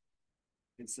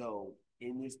 And so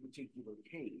in this particular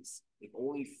case, if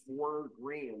only 4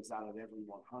 grams out of every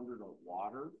 100 are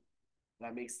water,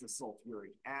 that makes the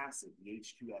sulfuric acid, the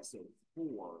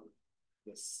H2SO4,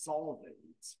 the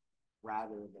solvent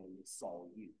rather than the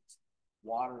solute.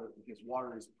 Water, because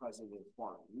water is present in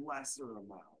far lesser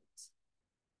amounts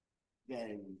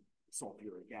than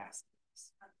sulfuric acid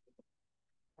is.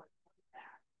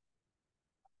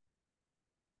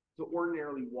 So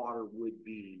ordinarily water would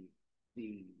be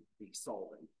the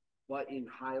solvent, but in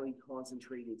highly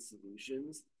concentrated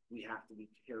solutions, we have to be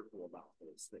careful about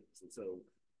those things. And so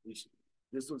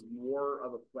this was more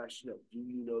of a question of, do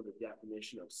you know the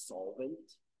definition of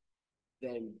solvent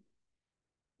than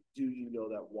do you know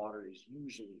that water is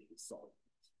usually a solvent?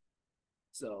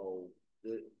 So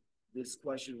this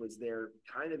question was there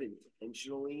kind of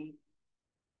intentionally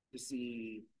to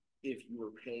see if you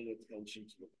were paying attention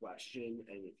to the question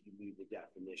and if you knew the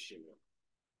definition.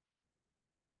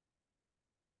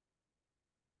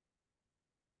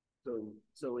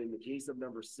 So in the case of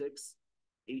number 6,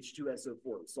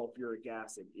 H2SO4, sulfuric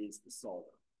acid, is the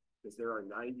solvent because there are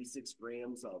 96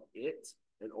 grams of it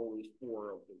and only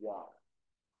 4 of the water.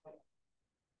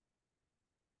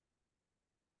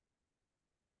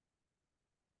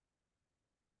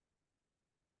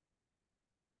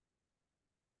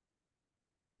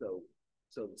 So,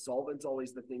 so the solvent's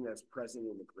always the thing that's present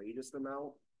in the greatest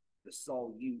amount. The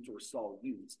solute or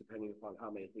solutes, depending upon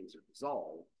how many things are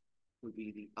dissolved, would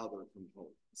be the other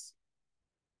components.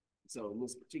 So in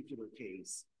this particular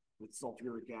case, with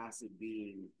sulfuric acid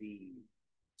being the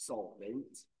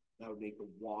solvent, that would make the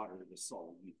water the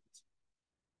solute.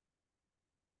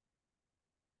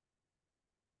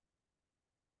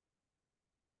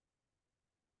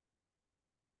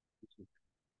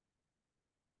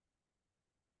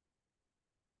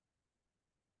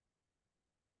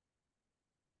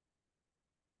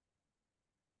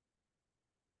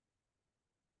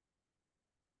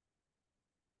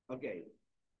 Okay,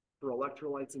 for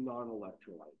electrolytes and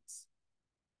non-electrolytes,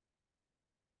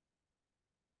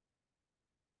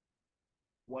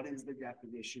 what is the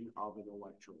definition of an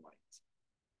electrolyte?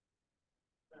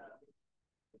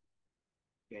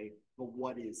 Okay, but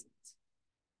what is it?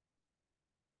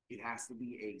 It has to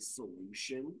be a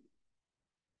solution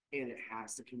and it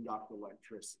has to conduct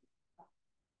electricity.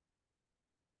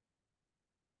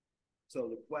 So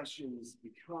the questions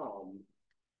become,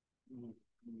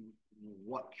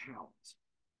 what count?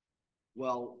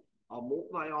 Well, a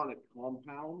multionic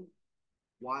compound,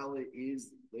 while it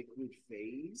is liquid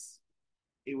phase,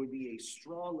 it would be a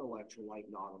strong electrolyte,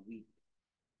 not a weak.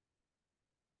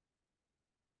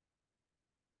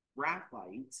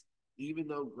 Graphite, even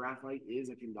though graphite is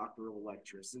a conductor of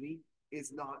electricity,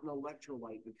 is not an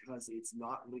electrolyte because it's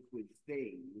not liquid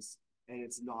phase and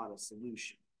it's not a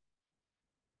solution.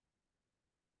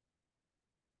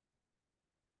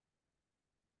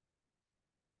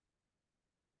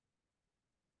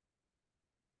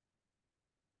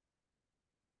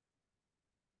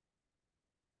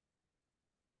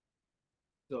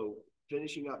 So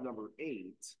finishing up number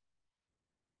 8,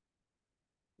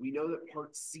 we know that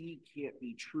part C can't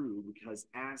be true because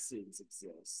acids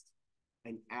exist,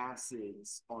 and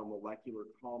acids are molecular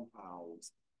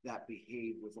compounds that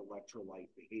behave with electrolyte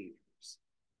behaviors,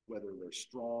 whether they're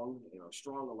strong and are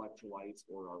strong electrolytes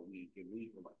or are weak and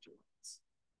weak electrolytes.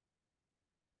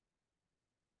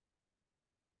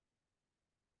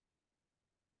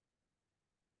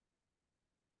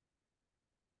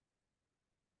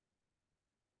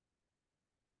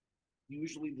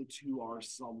 Usually the two are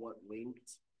somewhat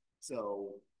linked.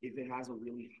 So if it has a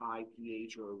really high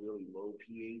pH or a really low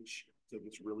pH, so if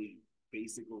it's really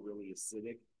basic or really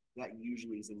acidic, that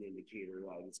usually is an indicator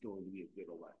that it's going to be a good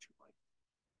electrolyte.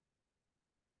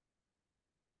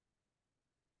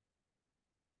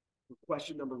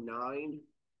 Question number 9,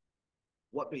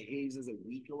 what behaves as a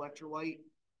weak electrolyte?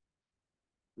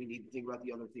 We need to think about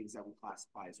the other things that we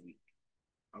classify as weak.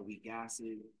 A weak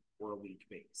acid or a weak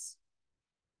base.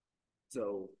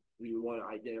 So we want to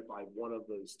identify one of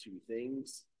those two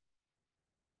things.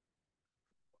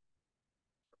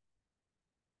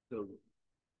 So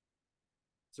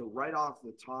right off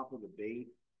the top of the bait,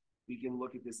 we can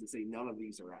look at this and say none of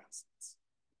these are acids.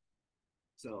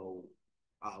 So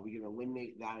we can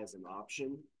eliminate that as an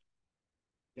option.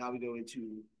 Now we go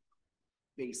into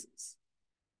bases.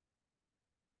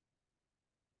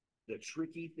 The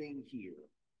tricky thing here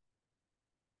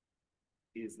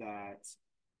is that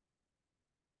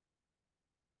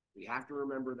we have to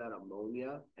remember that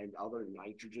ammonia and other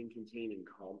nitrogen-containing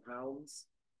compounds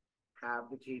have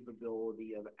the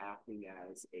capability of acting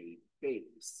as a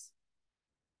base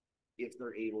if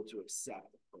they're able to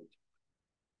accept a proton.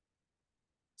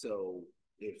 So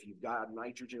if you've got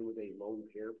nitrogen with a lone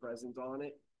pair present on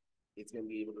it, it's going to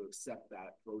be able to accept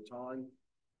that proton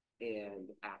and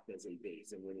act as a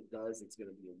base. And when it does, it's going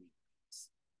to be a weak base.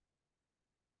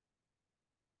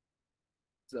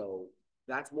 So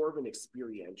that's more of an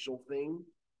experiential thing,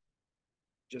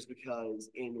 just because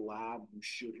in lab, you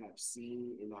should have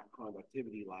seen in that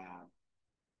conductivity lab,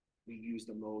 we used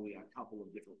ammonia a couple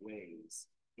of different ways,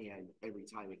 and every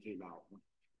time it came out.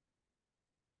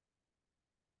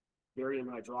 Barium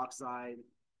hydroxide,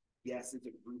 yes, it's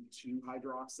a group 2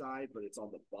 hydroxide, but it's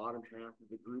on the bottom half of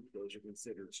the group. Those are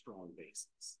considered strong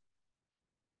bases.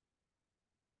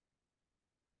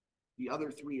 The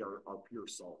other 3 are pure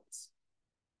salts.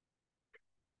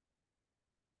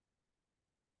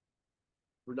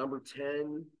 For number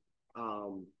 10,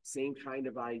 same kind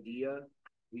of idea.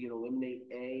 We can eliminate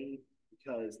A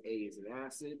because A is an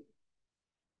acid.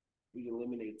 We can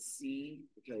eliminate C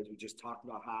because we just talked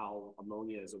about how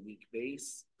ammonia is a weak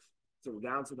base. So we're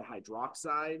down to the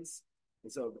hydroxides.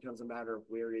 And so it becomes a matter of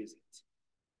where is it?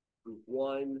 Group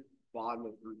 1, bottom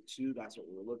of group 2, that's what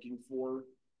we're looking for.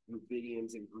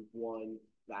 Rubidiums in group 1,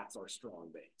 that's our strong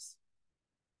base.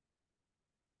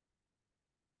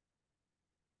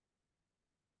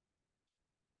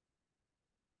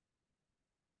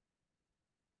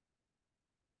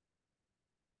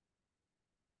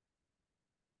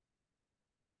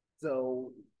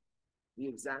 So the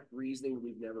exact reasoning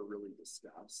we've never really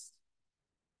discussed,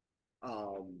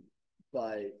 um,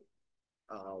 but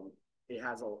um, it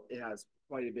has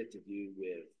quite a bit to do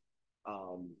with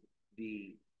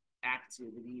the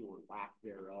activity or lack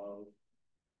thereof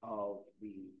of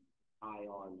the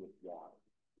ion with water.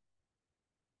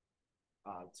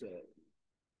 To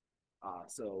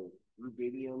So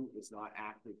rubidium is not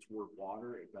active toward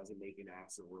water. It doesn't make an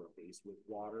acid or a base with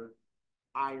water.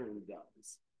 Iron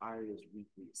does. Iron is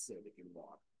weakly acidic in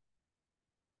water.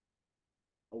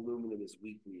 Aluminum is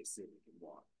weakly acidic in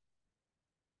water.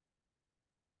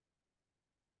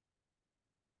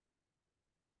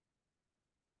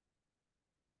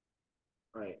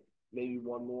 All right, maybe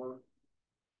one more.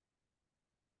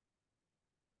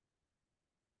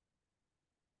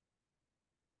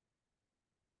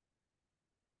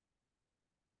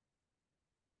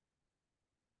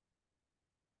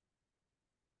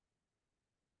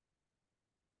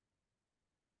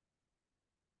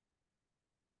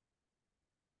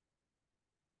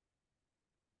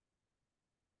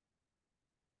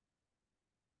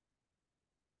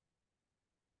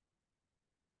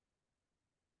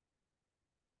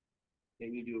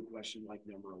 Can you do a question like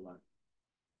number 11?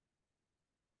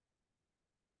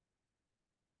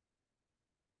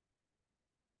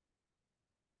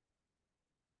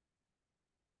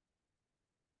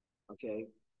 Okay,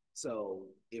 so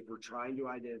if we're trying to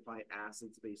identify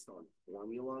acids based on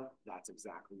formula, that's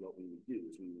exactly what we would do,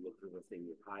 is we would look for the thing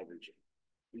with hydrogen.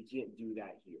 We can't do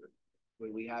that here.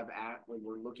 When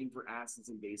we're looking for acids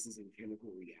and bases in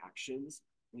chemical reactions,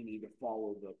 we need to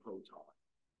follow the proton.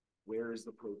 Where is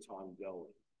the proton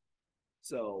going?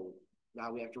 So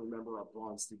now we have to remember our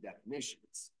Bronsted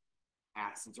definitions.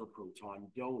 Acids are proton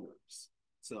donors.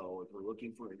 So if we're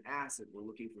looking for an acid, we're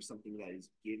looking for something that is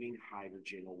giving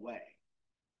hydrogen away.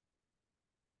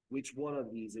 Which one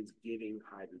of these is giving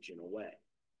hydrogen away?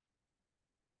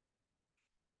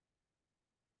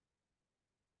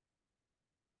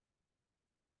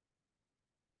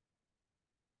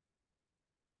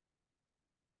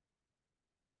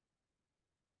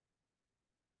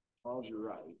 Charles, you're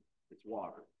right. It's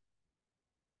water.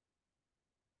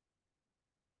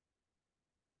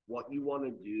 What you want to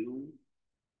do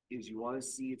is you want to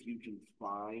see if you can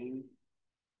find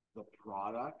the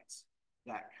product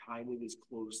that kind of is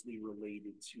closely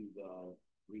related to the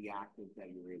reactant that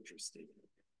you're interested in.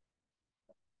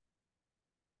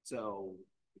 So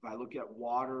if I look at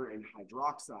water and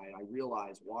hydroxide, I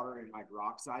realize water and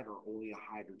hydroxide are only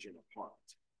a hydrogen apart.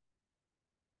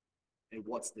 And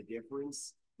what's the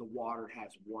difference? The water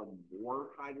has one more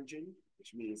hydrogen,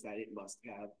 which means that it must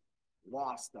have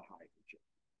lost the hydrogen.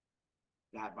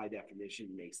 That, by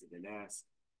definition, makes it an acid.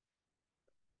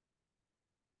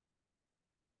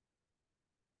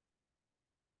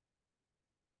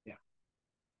 Yeah.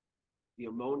 The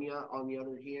ammonia, on the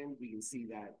other hand, we can see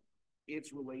that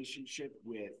its relationship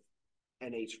with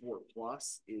NH4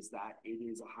 plus is that it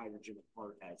is a hydrogen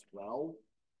apart as well.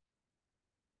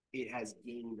 It has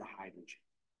gained the hydrogen.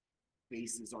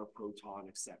 Bases are proton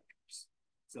acceptors.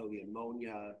 So the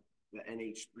ammonia, the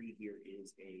NH3 here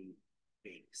is a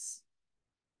base.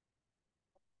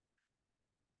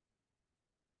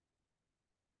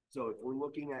 So if we're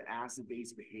looking at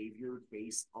acid-base behavior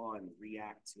based on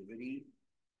reactivity,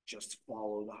 just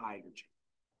follow the hydrogen.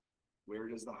 Where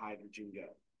does the hydrogen go?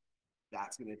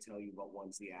 That's going to tell you what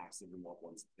one's the acid and what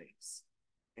one's the base.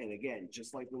 And again,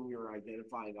 just like when you're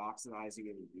identifying oxidizing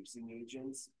and reducing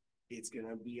agents, it's going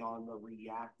to be on the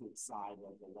reactant side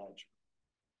of the ledger.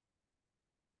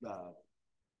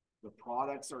 The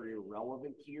products are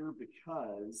irrelevant here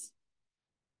because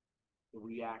the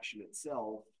reaction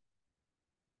itself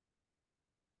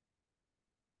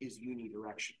is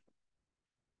unidirectional.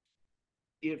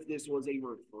 If this was a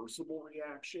reversible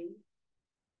reaction,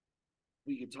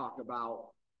 we could talk about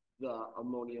the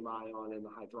ammonium ion and the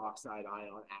hydroxide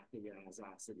ion acting as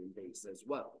acid and base as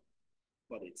well,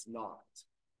 but it's not.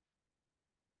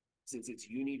 Since it's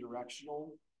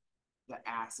unidirectional, the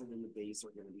acid and the base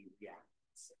are going to be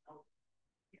reactants. All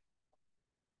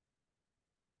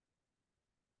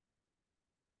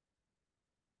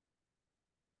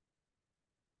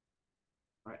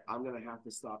right, I'm going to have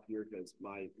to stop here because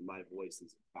my voice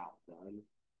is about done.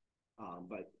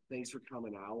 But thanks for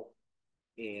coming out,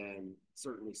 and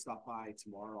certainly stop by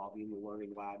tomorrow. I'll be in the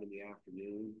learning lab in the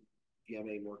afternoon. If you have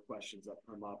any more questions that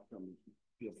come up,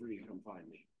 feel free to come find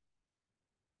me.